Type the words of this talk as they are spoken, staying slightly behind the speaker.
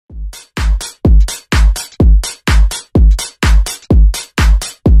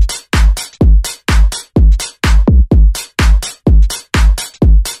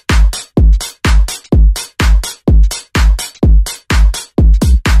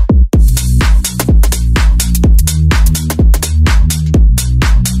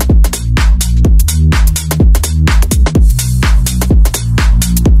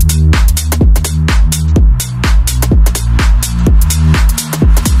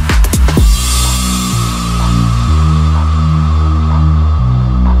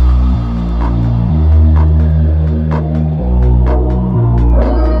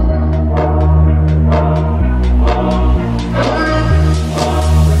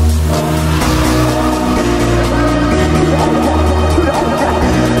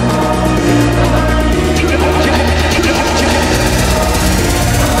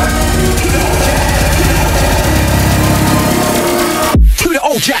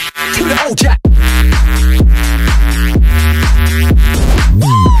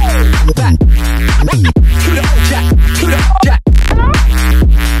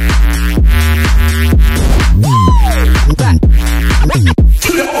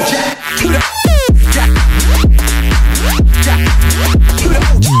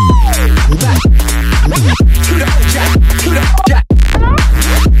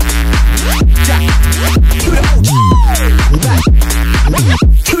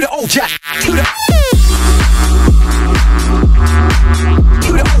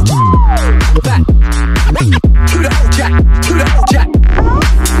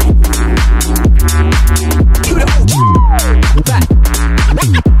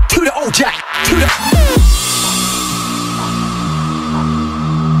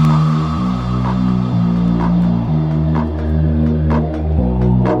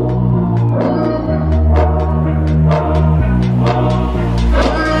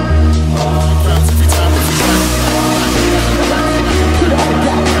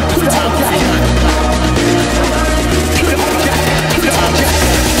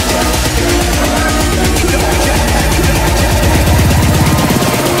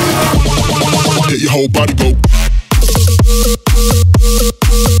hit, your whole body go.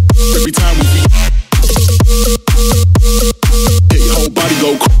 Every time we hit, your whole body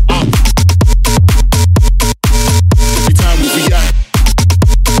go. Every time we react,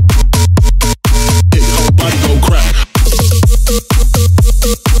 hit, your whole body go crack.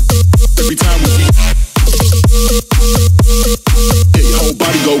 Every time we hit, your whole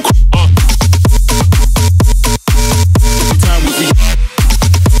body go. Every time we hit,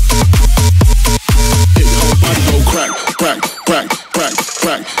 your whole body go crack, crack, crack, crack,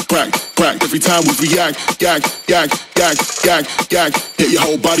 crack, crack, crack. Every time we react, yak, yak, yak, yak, yak, hit your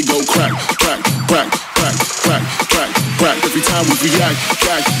whole body go crack, crack, crack, crack, crack, crack, crack. Every time we react,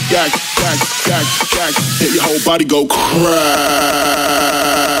 yak, yak, yak, yak, yak, hit your whole body go crack.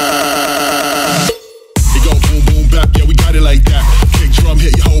 It go boom, boom, bap, yeah, we got it like that. Kick drum,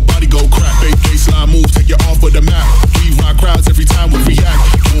 hit your whole body go crack. Baseline move, take you off of the map. We rock crowds every time we react.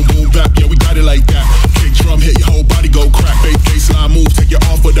 Boom, boom, bap, yeah, we got it like that. Kick drum, hit your whole body go crack. Baseline move, take you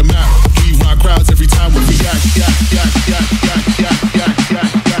off of the map. We rock crowds every time we react. Yak, yak, yak, yak, yak, yak, yak,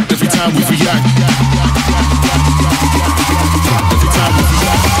 yak. Every time we react. Yak, yak, yak, yak, yak, yak, yak. Every time we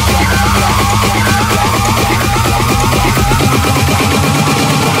react.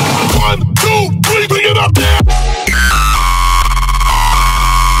 1, 2, 3, bring it up there.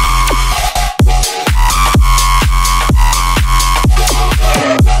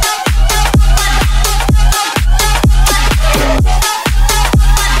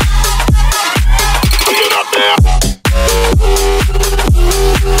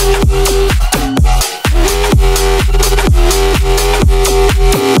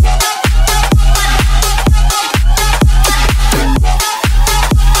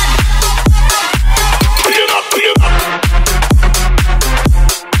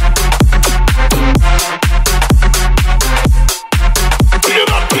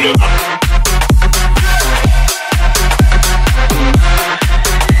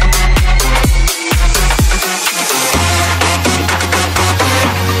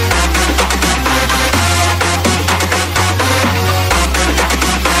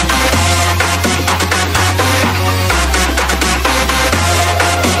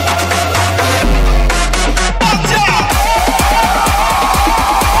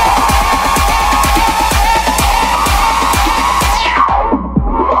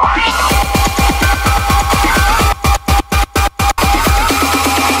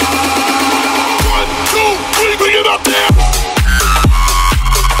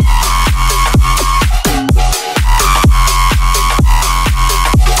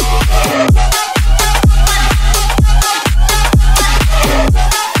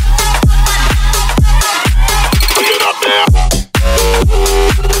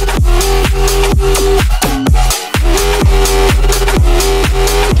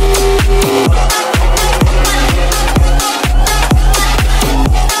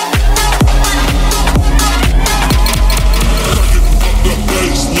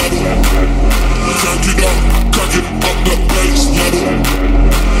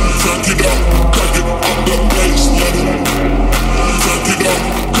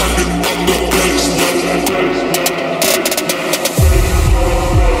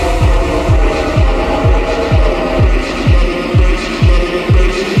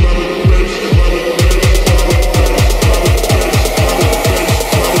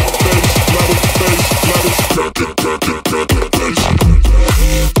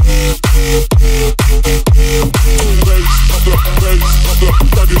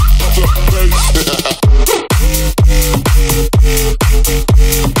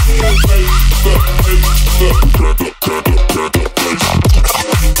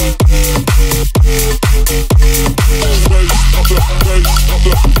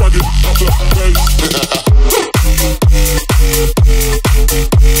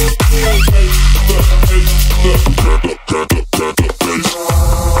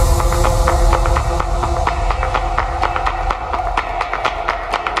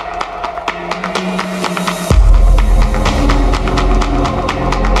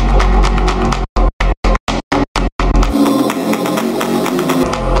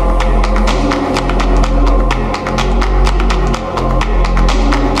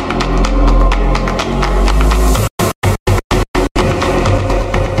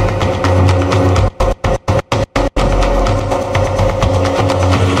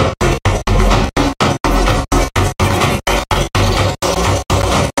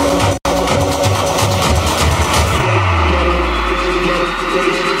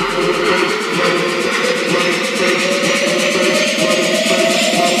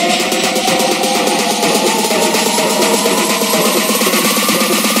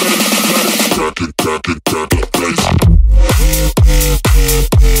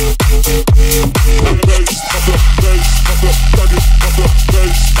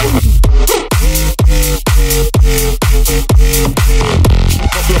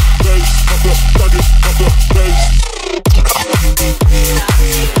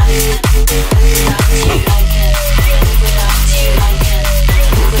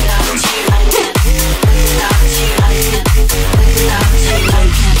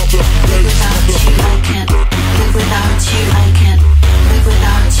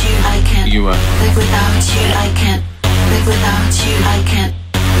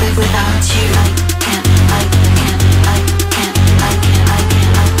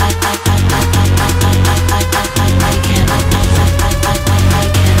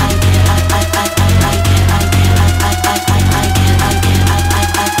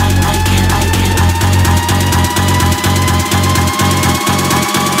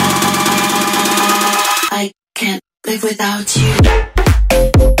 can't live without you.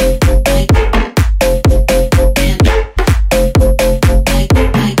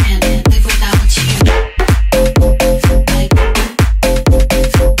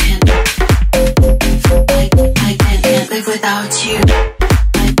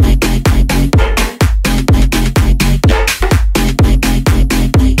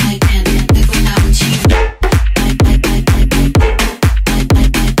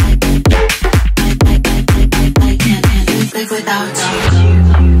 Without you,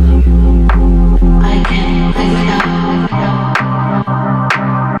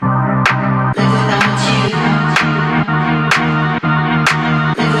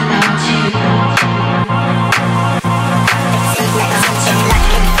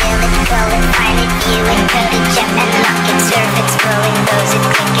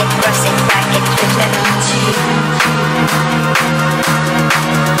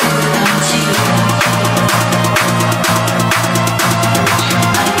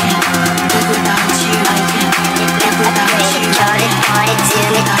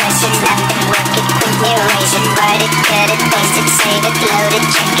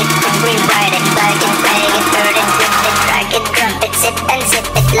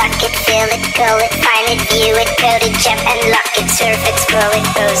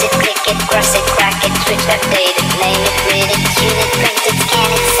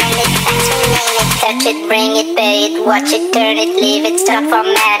 watch it, turn it, leave it, stop,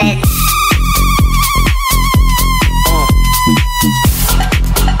 format it.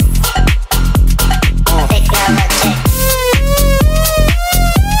 Technology.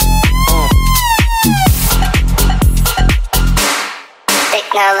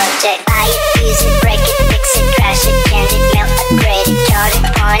 Technology. Buy it, use it, break it, fix it, crash it, change it, melt, upgrade it, chart it,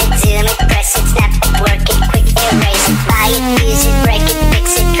 point it, zoom it, press it, snap it, work it, quick erase it. Buy it, use it, break it,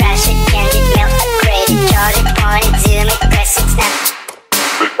 fix it, crash it, change it, melt, upgrade it, chart it, point it, zoom it, press it, snap.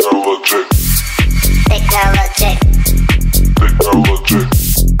 Technology. Technology. Technology.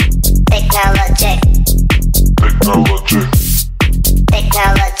 Technology. Technology.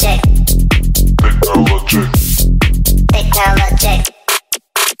 Technology. Technology. Technology.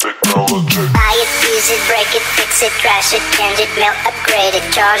 Technology. Buy it, use it, break it, fix it, crash it, change it, melt, upgrade it,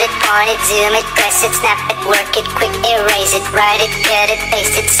 chart it, point it, zoom it, press it, snap it, work it, quick erase it, write it, cut it,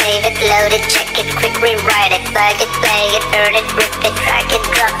 paste it, save it, load it, check it, quick rewrite it, plug it, play it, burn it, rip it, drag it,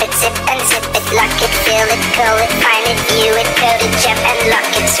 drop it, zip and zip it, lock it, fill it, call it, find it, view it, code it, jump and lock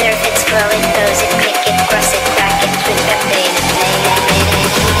it, surf it, scroll it, close it, click it, cross it, crack it, switch, update it, name it, read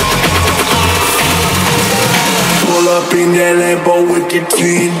it. Pull up in that Lambo with the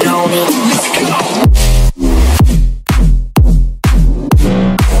tin on it. Let's go.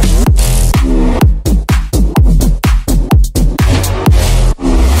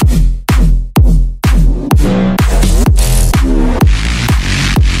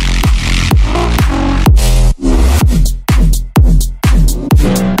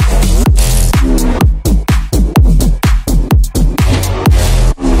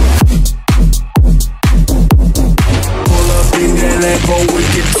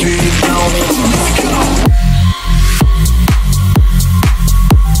 With the team on it.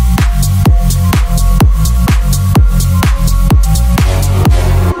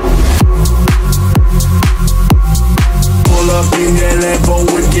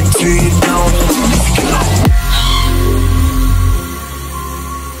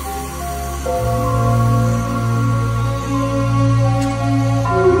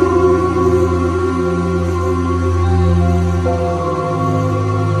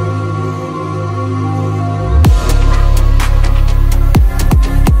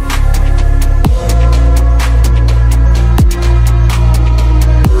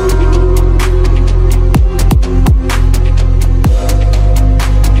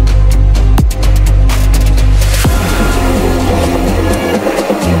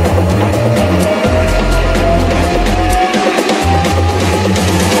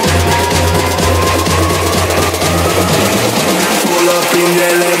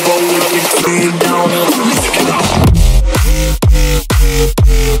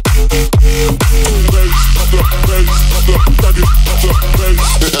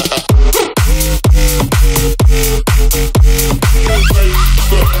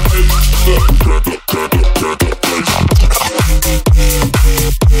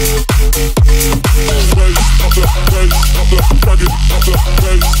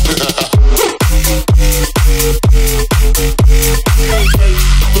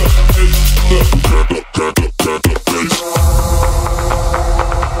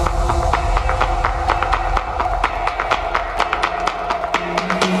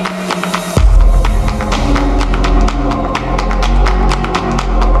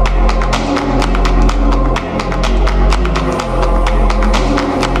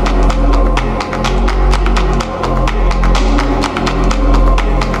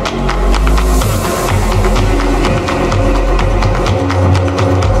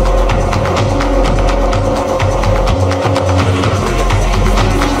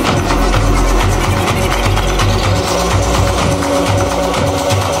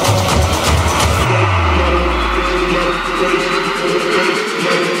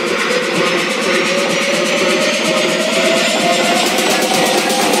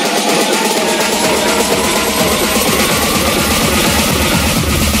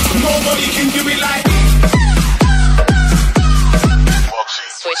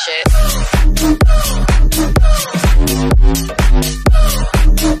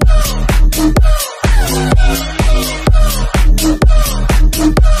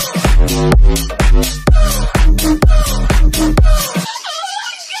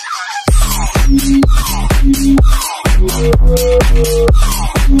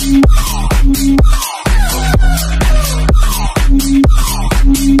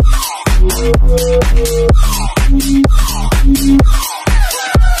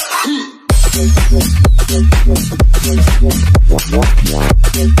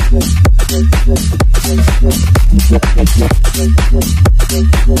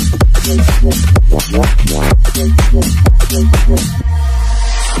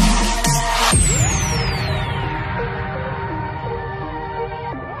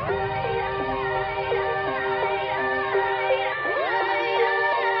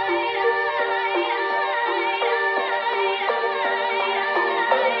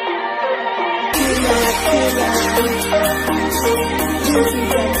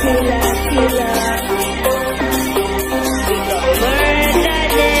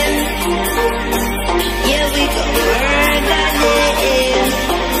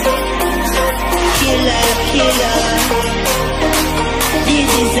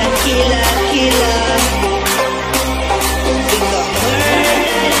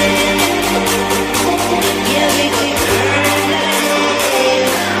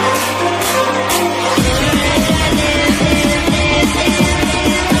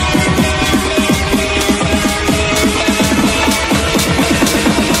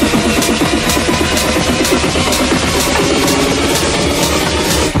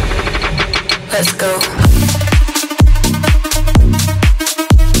 Let's go.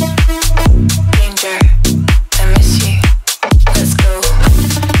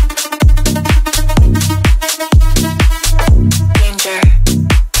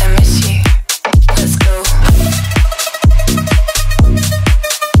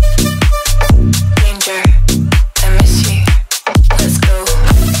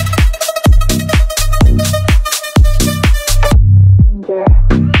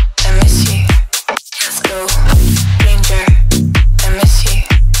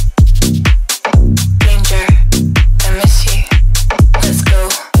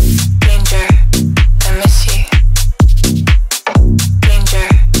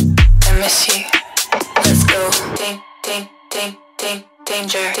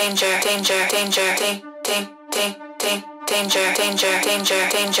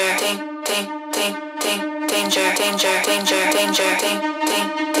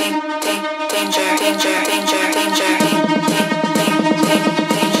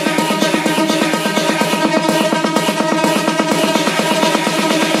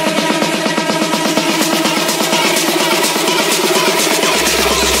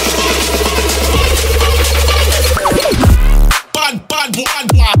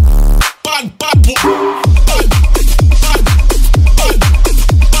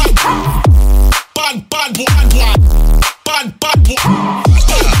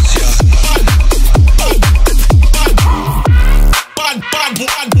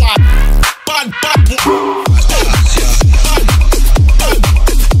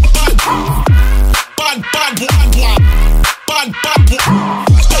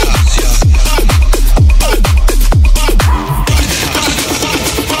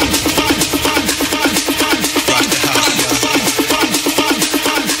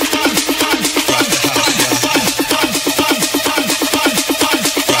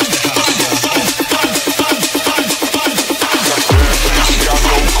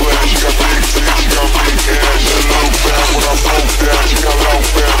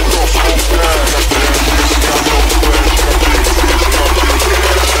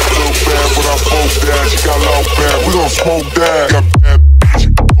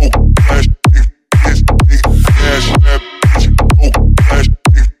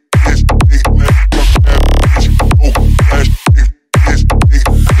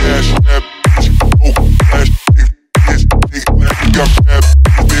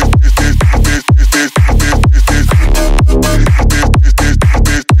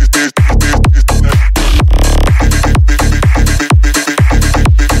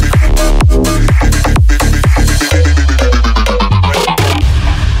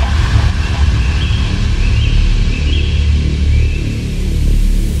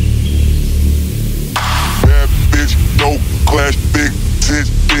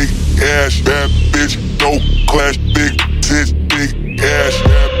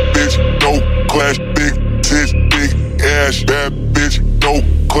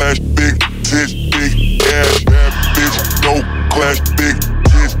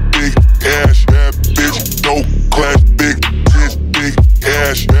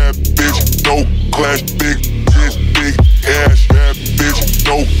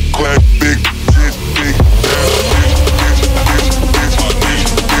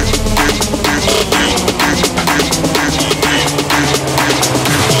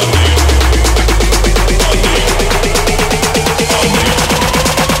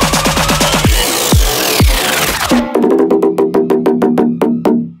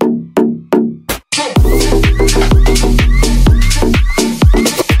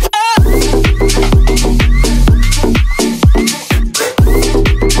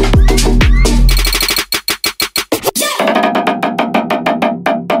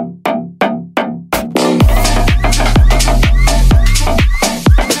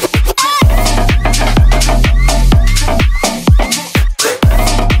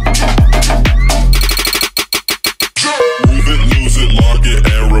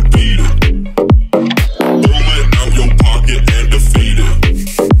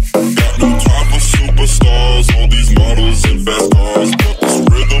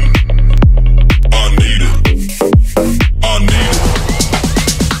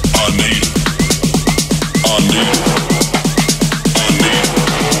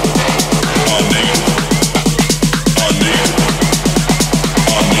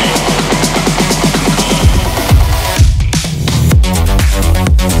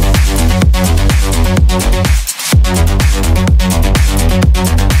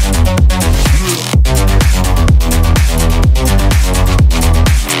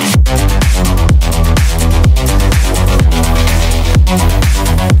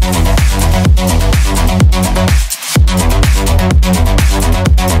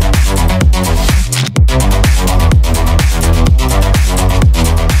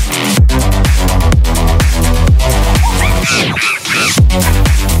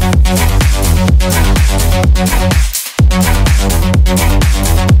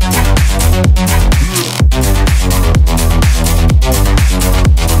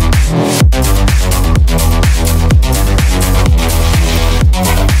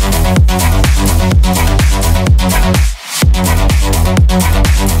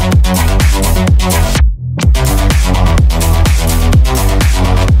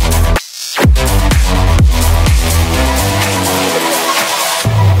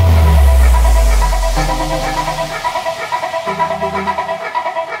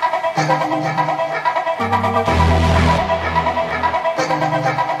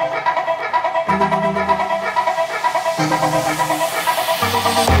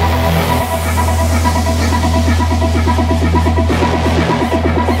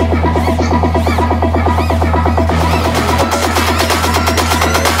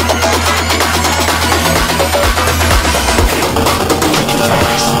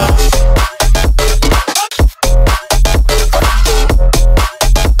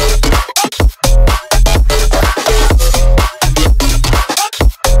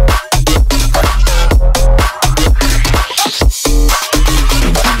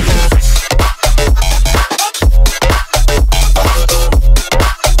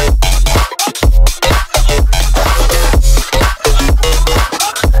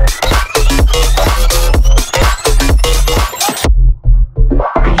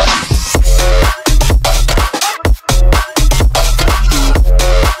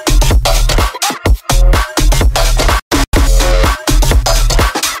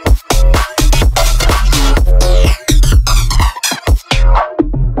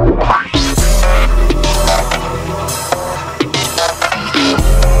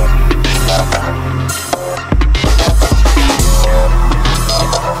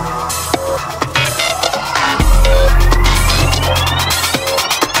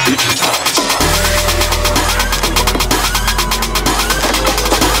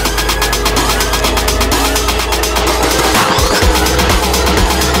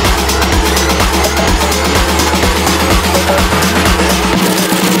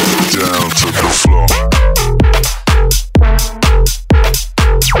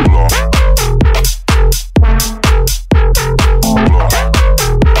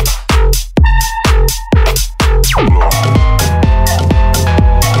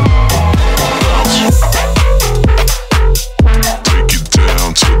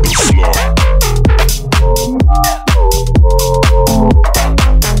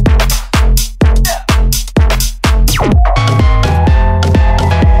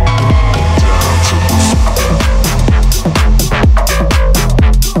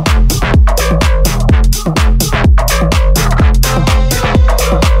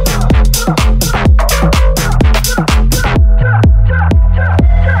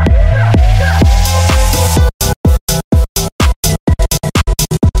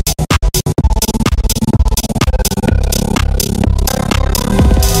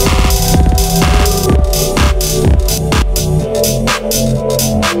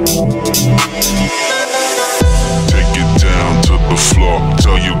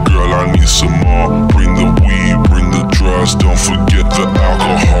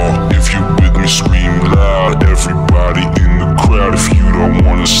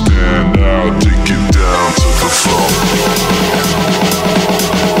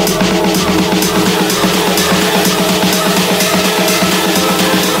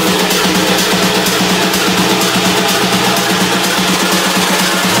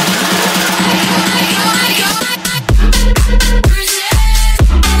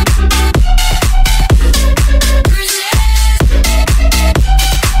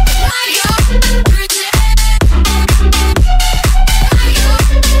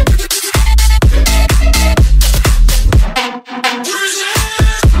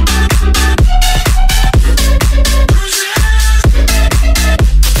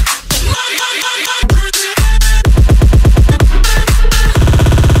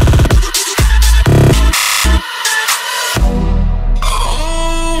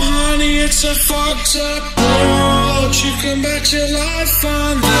 base your life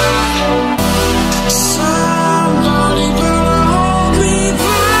on that. Somebody better hold me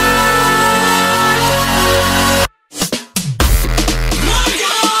back. My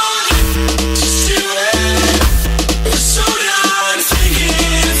God, just do it. I'm so done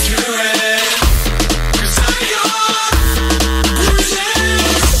thinking through it. 'Cause I got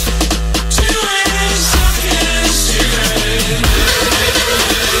bruises, doing something stupid.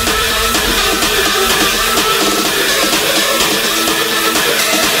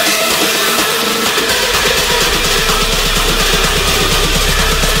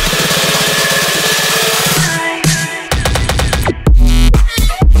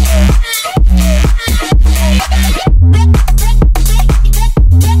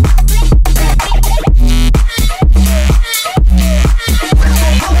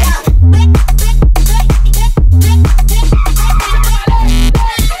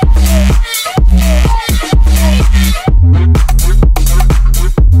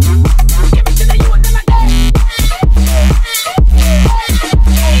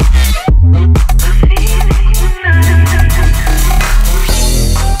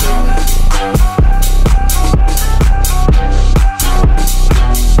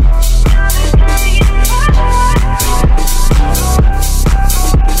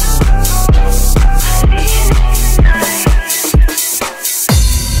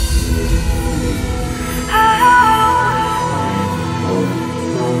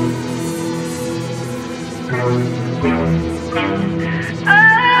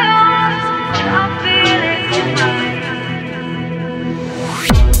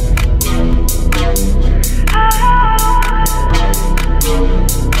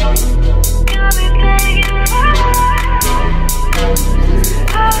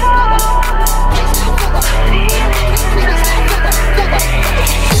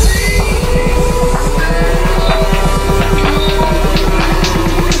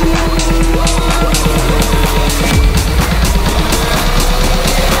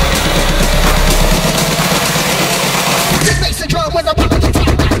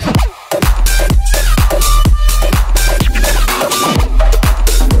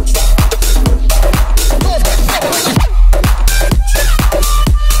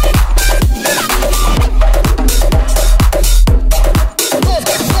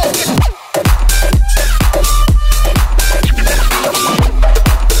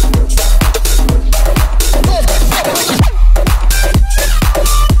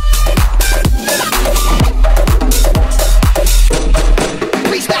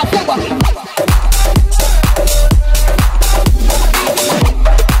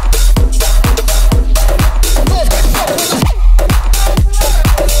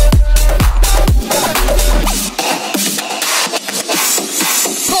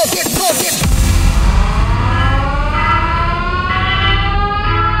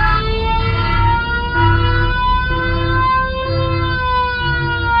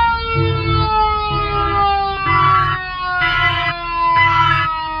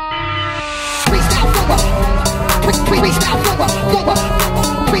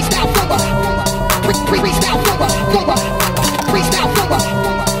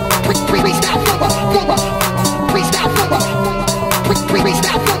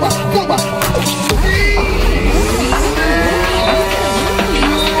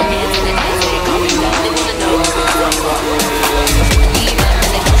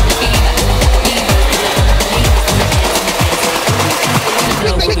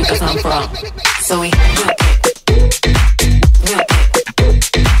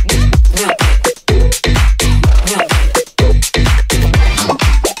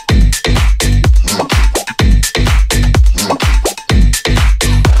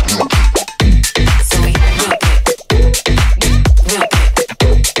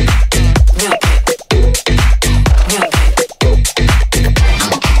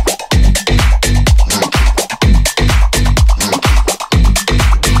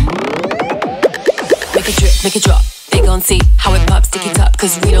 Make it drop, they gon' see how it pops, sticky top,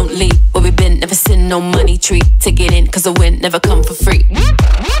 cause we don't leave where we been, never send no money treat to get in, cause the win never come for free.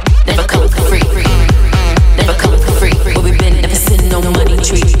 Never come for free. Never come for free. Where we been, never send no money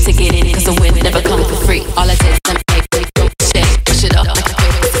treat to get in, cause the win never come for free. All I take is some fake, shake, push it up like a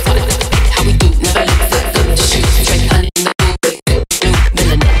favorite. How we do, never look good, the shoes, straight honey in the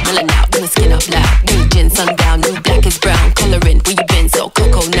blue, melon out, when the skin up loud. New gin, sundown, new black is brown, coloring, where you been, so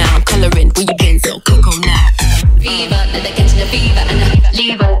cocoa now, coloring, where you been, so cocoa now. Fever, let they catch the fever and the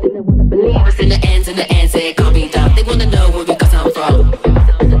lever. They wanna believe us in the ends, they can't be done. They wanna know where we got some from.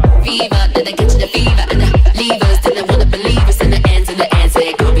 Fever, let they catch the fever and the levers. They wanna believe us in the ends,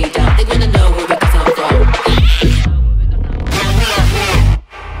 they can't be done. They wanna know where we got some from.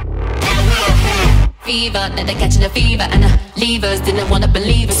 fever, now they're catching a fever, and the levers didn't wanna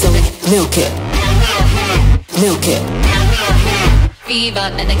believe it, so they milk it, milk it. Fever,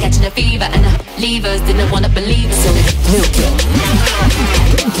 now they're catching a fever, and the levers didn't wanna believe it, so they milk it,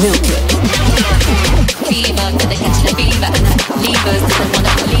 milk it. Fever, now they're catching a fever, and the levers didn't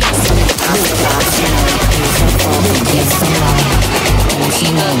wanna believe it, so they milk it, milk it. Fever, now they're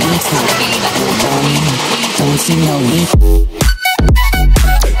catching a fever, and the levers don't you know we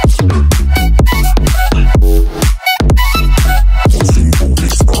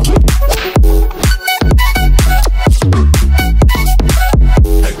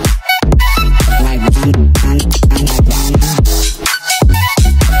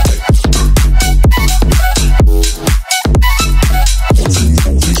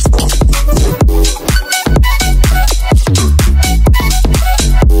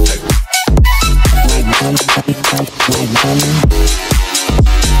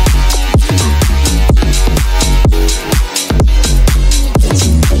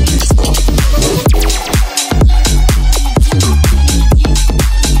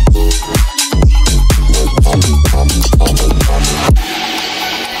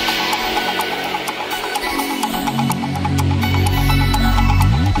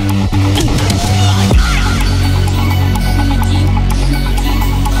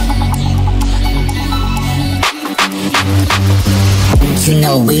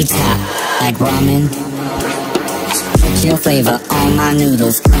we tap like ramen. Chill flavor on my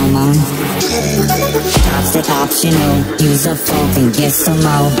noodles, come on. Chopstick optional, use a fork and get some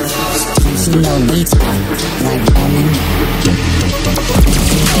more. Don't you know we tap like ramen? Don't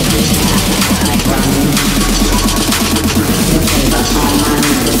you know we tap like ramen? Chill flavor on my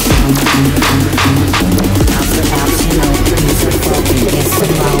noodles, chopstick optional, use a fork and get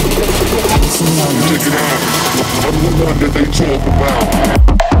some more. Don't you know we tap? I'm the one that they talk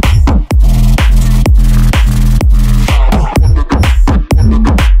about.